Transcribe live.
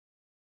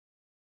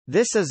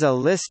This is a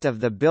list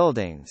of the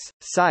buildings,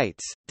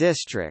 sites,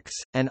 districts,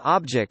 and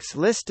objects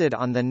listed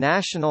on the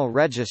National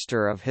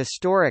Register of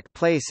Historic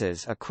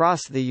Places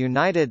across the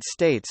United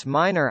States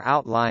minor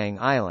outlying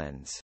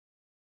islands.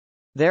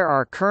 There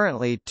are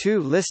currently 2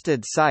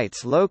 listed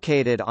sites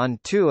located on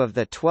 2 of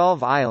the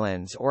 12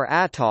 islands or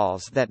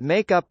atolls that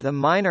make up the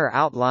minor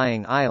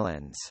outlying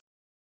islands.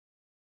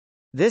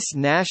 This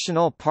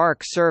National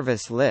Park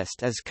Service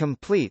list is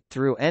complete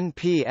through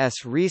NPS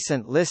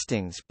recent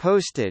listings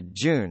posted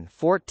June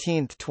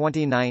 14,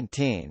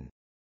 2019.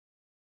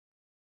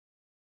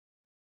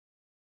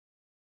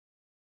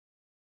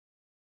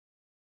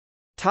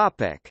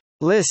 Topic: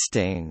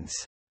 Listings.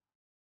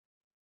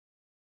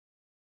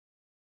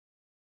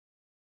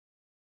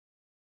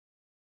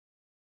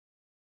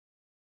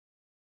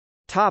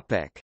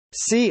 Topic: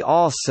 See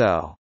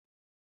also.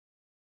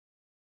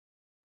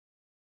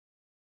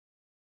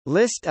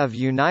 List of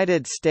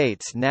United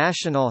States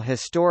National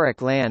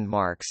Historic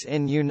Landmarks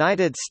in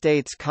United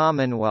States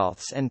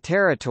Commonwealths and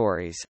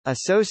Territories,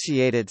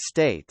 Associated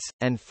States,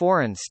 and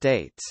foreign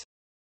states.